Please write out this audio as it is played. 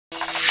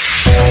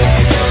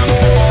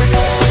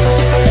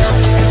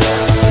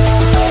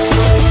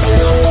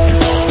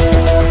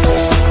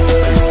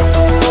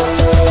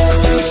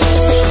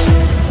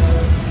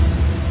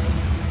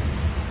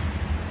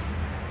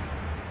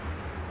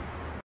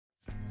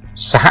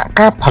សហ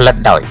ការផលិត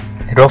ដោយ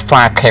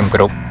Rofa Chem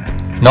Group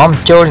នាំ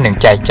ចូលនិង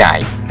ចែកចាយ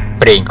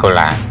ប្រេងកូ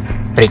ឡា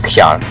ប្រេងខ្យ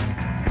ល់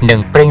និង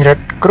ប្រេងរឹត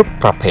គ្រប់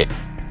ប្រភេទ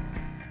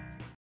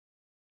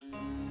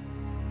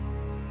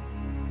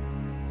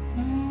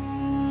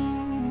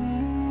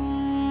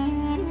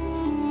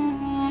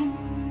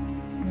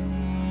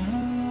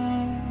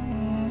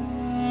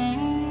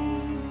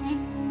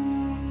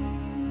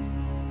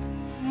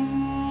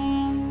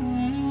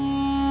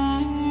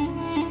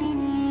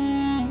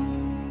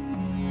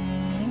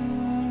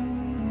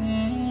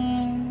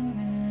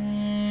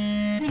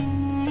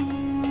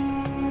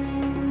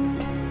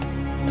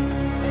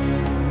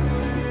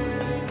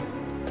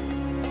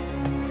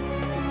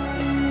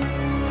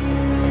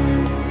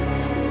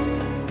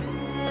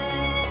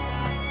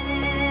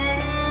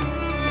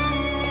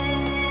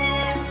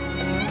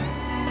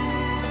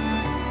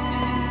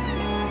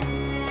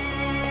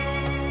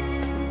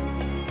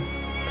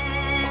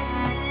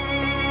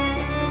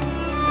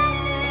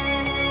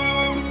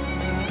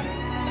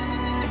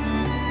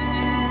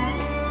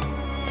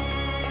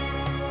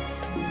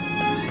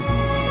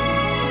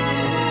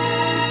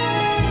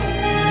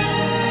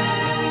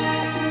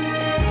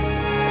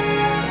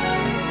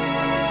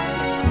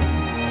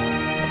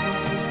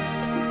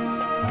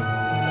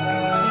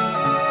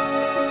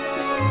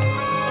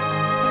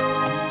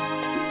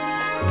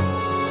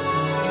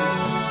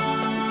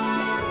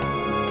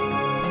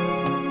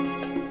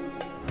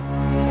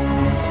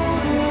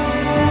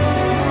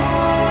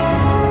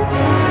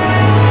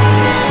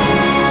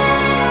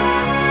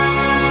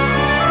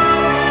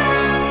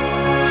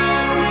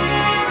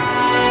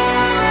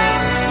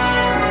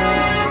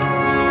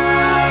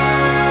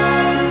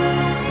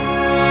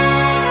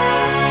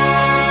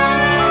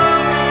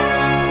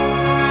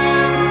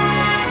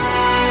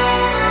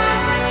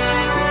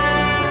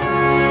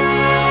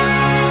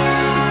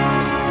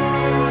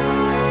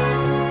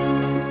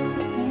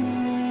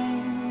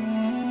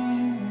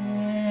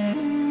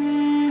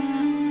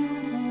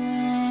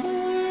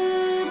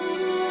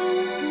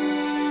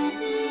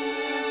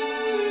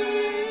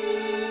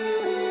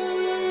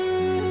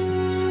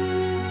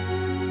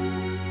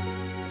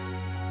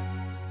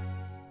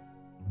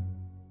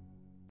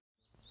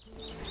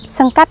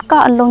សង្កាត់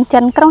កោះអន្លង់ចិ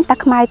នក្រុងតា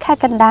ខ្មៅខេត្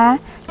តកណ្ដាល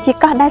ជា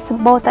កោះដែលស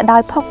ម្បូរទៅដោ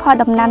យភោគផល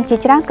ដំណាំជា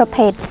ច្រើនប្រ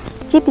ភេទ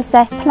ជាពិ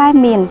សេសផ្លែ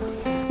មៀន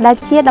ដែល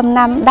ជាដំ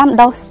ណាំដាំ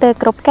ដុះស្ទើរ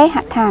គ្រប់គេហ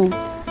ដ្ឋាន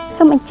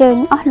សូមអញ្ជើញ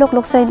អស់លោ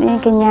កស្រីនាង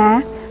កញ្ញា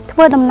ធ្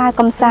វើដំណើរ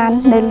កម្សាន្ត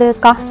នៅលើ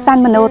កោះសាន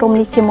មនោរម្យ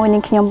នេះជាមួយនឹ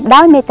ងខ្ញុំ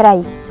ដោយមេត្រី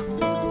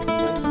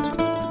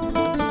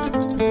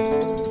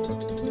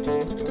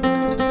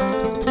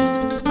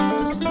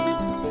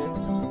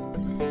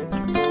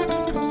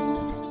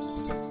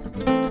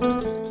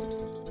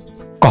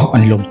កោះអ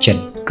ន្លង់ចិន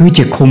គឺ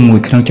ជាឃុំមួយ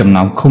ក្នុងចំ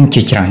ណោមឃុំ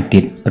ជាច្រើនទៀ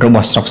តរប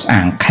ស់ស្រុកស្អា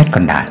ងខេត្តក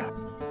ណ្ដាល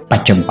ប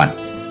ច្ចុប្បន្ន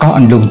កោះអ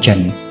ន្លង់ចិន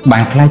បា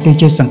នក្លាយទៅ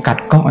ជាសង្កា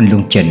ត់កោះអន្ល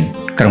ង់ចិន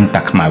ក្រុង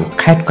តាខ្មៅ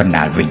ខេត្តកណ្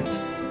ដាលវិញ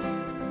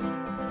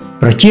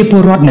ប្រជាព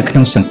លរដ្ឋនៅក្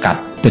នុងសង្កាត់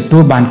ទទួ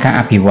លបានការ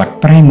អភិវឌ្ឍ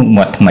ប្រែមុខ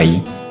មាត់ថ្មី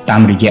តា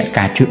មរយៈ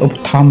ការជួយឧប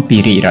ត្ថម្ភពី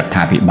រាជរដ្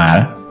ឋាភិបាល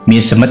មា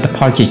នសមិទ្ធផ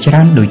លជាច្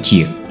រើនដូចជា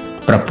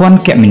ប្រព័ន្ធ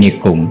គមនា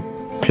គមន៍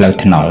ផ្លូវ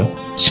ថ្នល់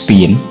ស្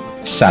ពាន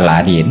សាលា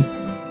រៀន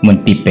ម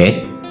ន្ទីរពេទ្យ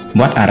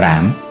វត្តអារា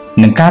ម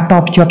និងការត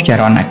ភ្ជាប់ច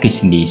រន្តអគ្គិស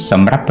នីស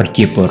ម្រាប់ប្រ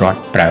ជាពលរដ្ឋ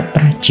ប្រើប្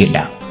រាស់ជា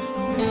ដើម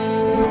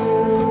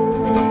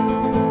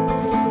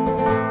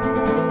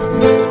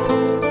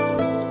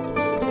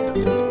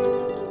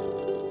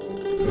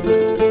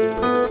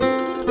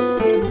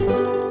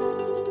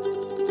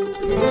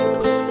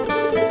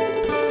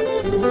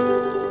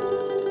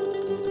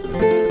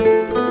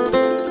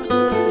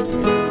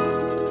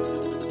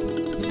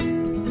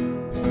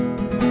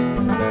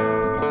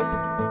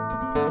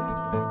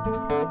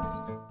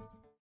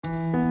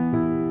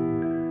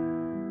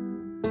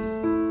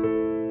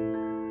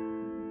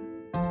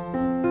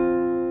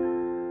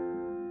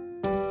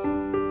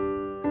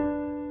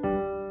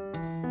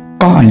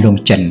កោះអន្លង់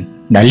ចិន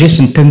ដែលលាត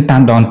សន្ធឹងតា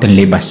មដងទន្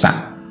លេបាសាក់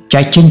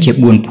ចែកចេញជា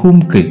4ភូ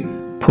មិគឺ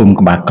ភូមិ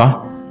ក្បាលកោះ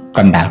ក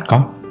ណ្ដាល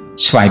កោះ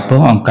ស្វាយព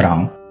ងអង្ក្រង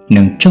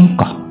និងចុង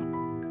កោះ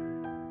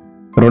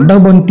រដូវ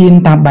បុណ្យទាន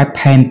តាមបែប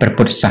ផែនព្រះ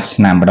ពុទ្ធសាស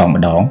នាម្ដង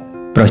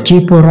ប្រជា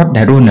ពលរដ្ឋ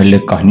ដែលរស់នៅលើ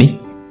កោះនេះ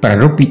ប្រា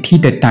រព្ធពិធី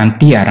ទៅតាម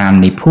ទីអារាម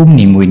នៃភូមិ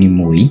នី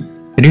មួយ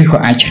ៗឬក៏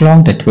អាចឆ្លង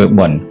ទៅធ្វើ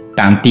បុណ្យ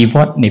តាមទីវ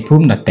ត្តនៃភូ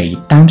មិដទៃ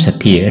តាមសទ្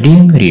ធារៀ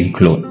ង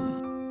ខ្លួន ក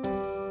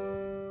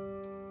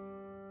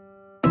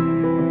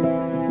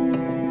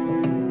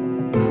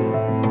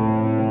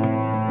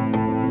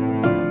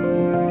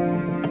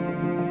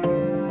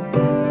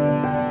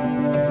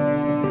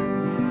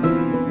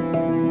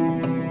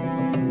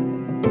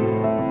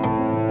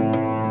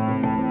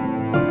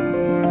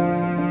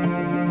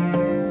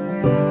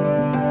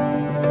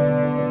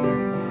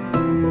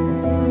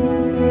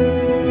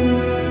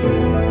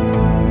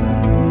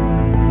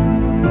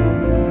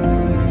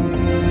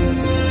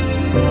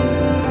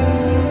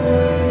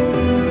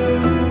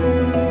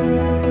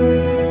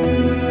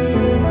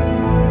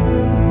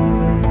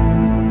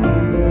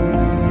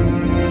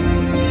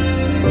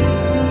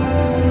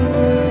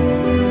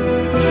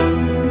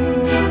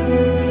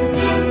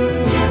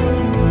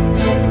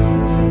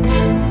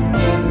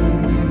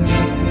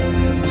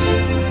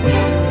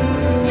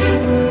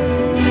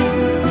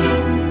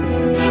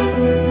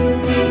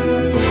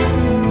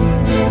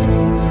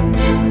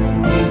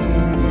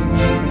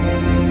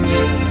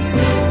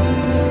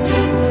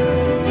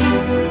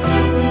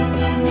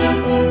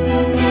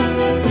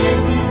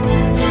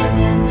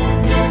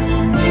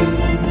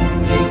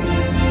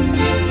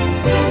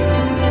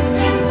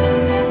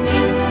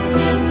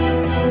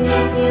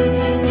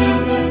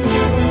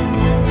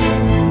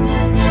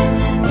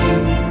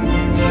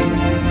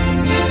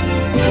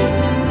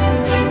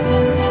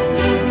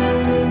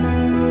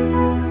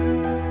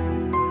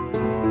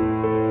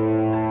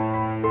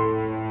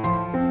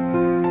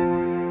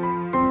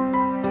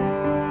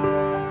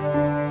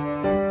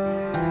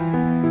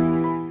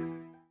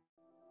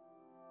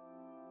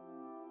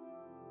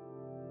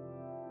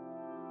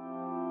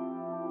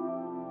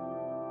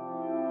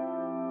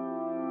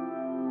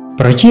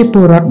ប្រជាព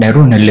លរដ្ឋដែលរ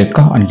ស់នៅលើ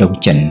កោះអន្លង់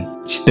ចិន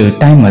ស្ទើរ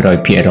តែ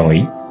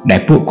 100% ដែ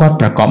លពួកគាត់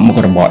ប្រកបមុខ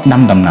របរ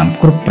ដាំដំណាំ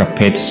គ្រប់ប្រ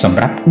ភេទសម្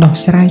រាប់ដោះ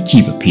ស្រាយជី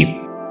វភាព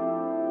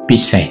ពិ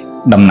សេស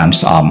ដំណាំ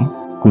ស្អំ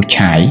គូ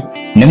ឆាយ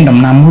និងដំ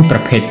ណាំមួយប្រ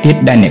ភេទទៀត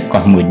ដែលអ្នក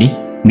កោះមួយនេះ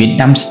មាន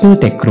ដាំស្ទើរ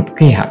តែគ្រប់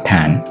គេហដ្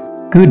ឋាន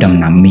គឺដំ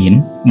ណាំមៀន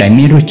ដែល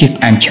មានរសជាតិ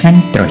ផ្អែមឆ្ងាញ់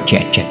ត្រជា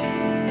ក់ចិត្ត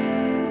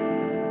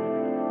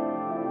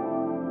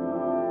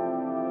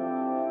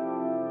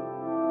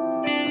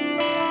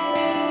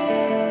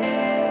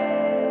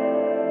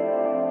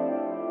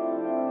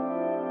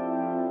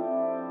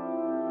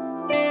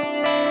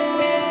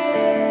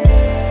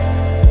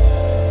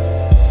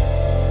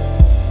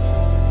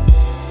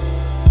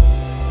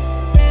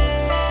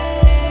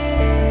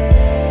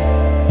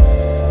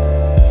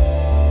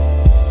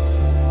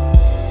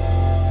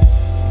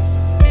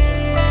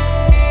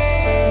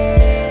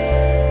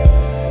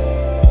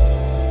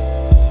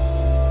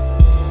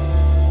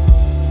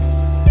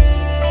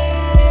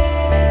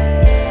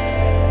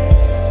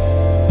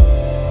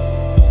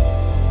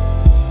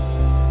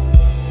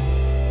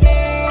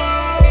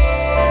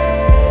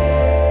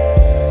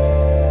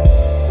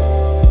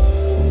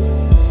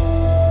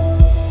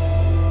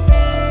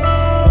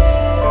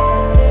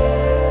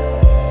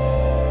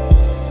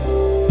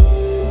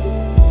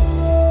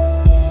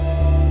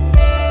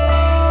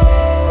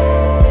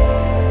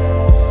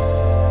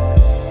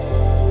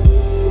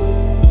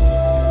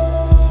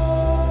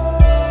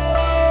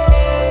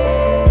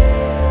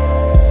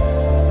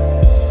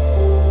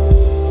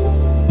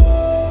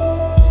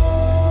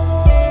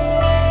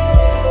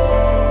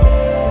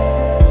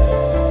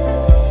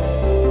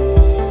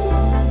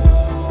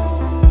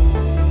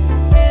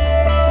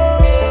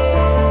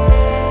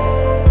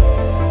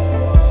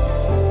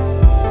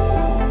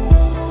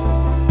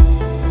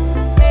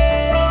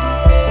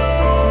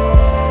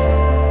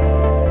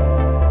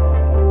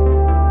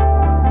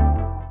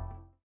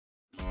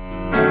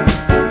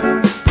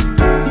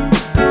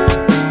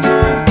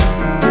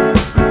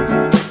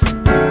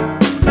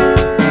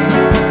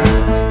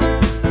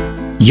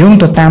យោង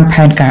ទៅតាម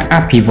ផែនការអ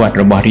ភិវឌ្ឍ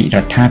របស់រាជរ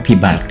ដ្ឋាភិ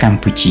បាលកម្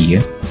ពុជា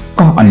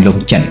កោះអន្ល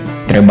ង់ចិន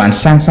ត្រូវបាន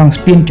សាងសង់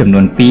ស្ពានចំនួ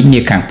ន2នា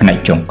ខាងផ្នែក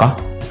ចុងកោះ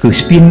គឺ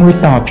ស្ពានមួយ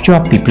តភ្ជា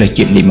ប់ពីផ្លូវ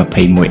ជាតិលេខ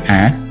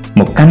 21A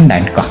មកកាន់ដែ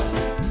នកោះ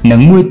និ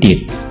ងមួយទៀត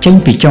ចេញ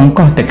ពីចុង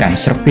កោះទៅកាន់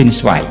ស្រុកពៀន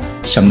ស្វាយ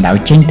សំដៅ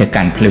ចេញទៅ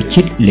កាន់ផ្លូវ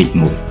ជាតិលេខ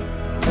 1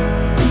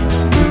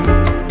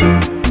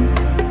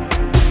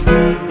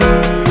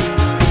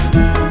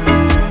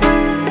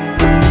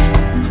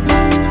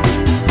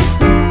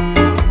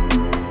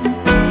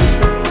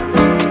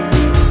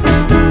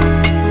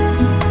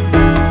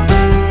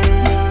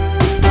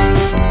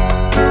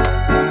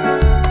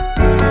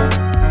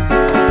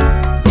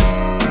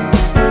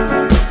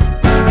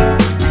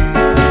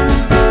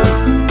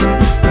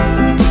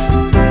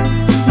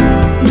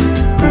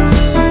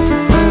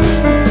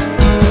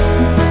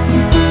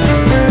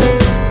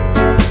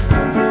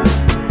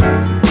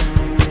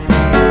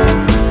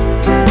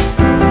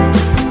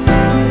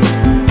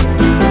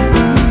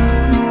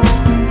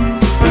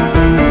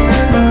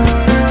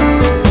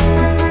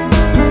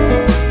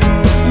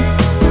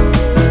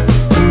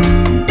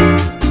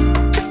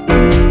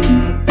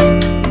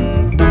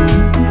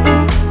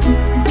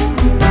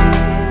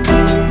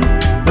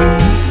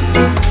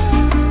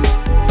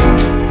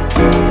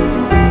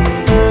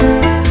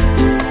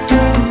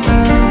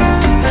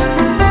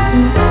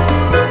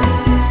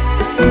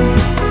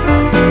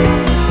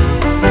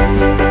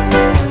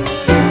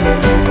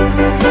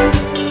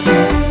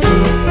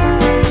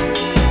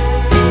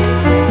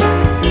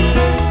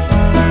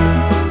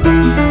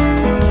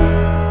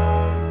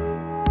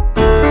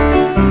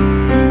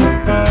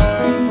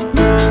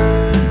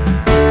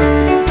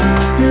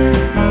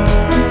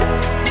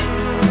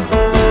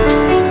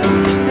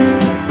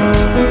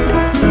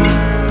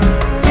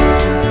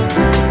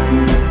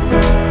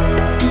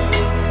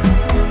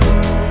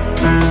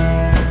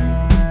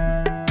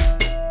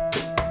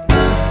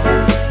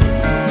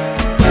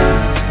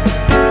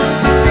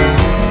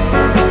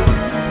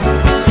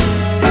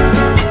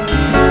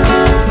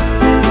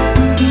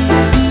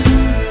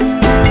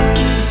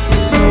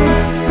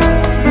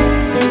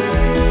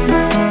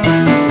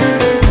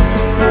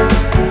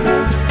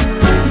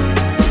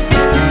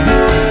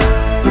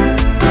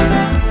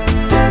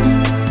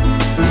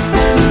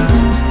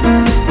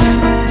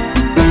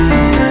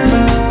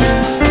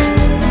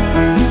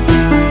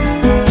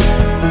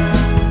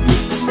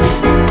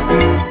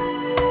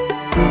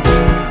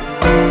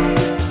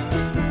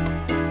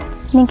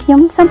នាងខ្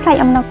ញុំសូមថ្លែង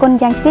អំណរគុណ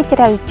យ៉ាងជ្រាលជ្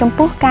រៅចំ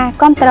ពោះការ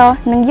គាំទ្រ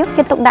និងយក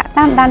ចិត្តទុកដាក់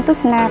តាមដានទ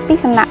ស្សនាពី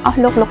សំណាក់អស់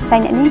លោកស្រី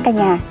អ្នកនាងក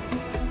ញ្ញា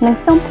និង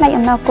សូមថ្លែង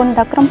អំណរគុណដ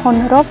ល់ក្រុមហ៊ុន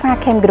Rofa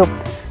Chem Group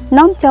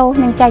នាំចូល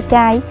និងចែក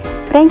ចាយ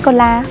ប្រេងកូ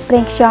ឡាប្រេ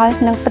ងខ្យល់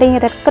និងប្រេង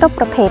រឹតគ្រប់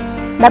ប្រភេទ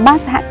ដែលបាន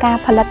សហការ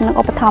ផលិតនិង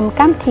ឧបត្ថម្ភ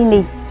កម្មវិធី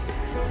នេះ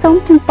សូម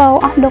ជូនពរ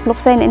អស់លោក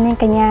ស្រីអ្នកនាង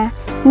កញ្ញា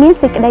មាន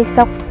សេចក្តី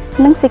សុខ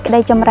និងសេចក្តី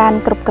ចម្រើន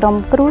គ្រប់ក្រុម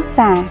គ្រួ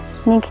សារ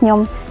នាងខ្ញុំ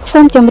សូ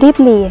មជម្រាប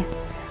លា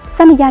ស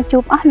ន្យាជួ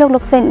បអស់លោ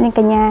កស្រីអ្នកនាង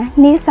កញ្ញា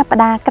នាសប្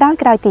តាហ៍ក្រោយ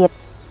ៗទៀត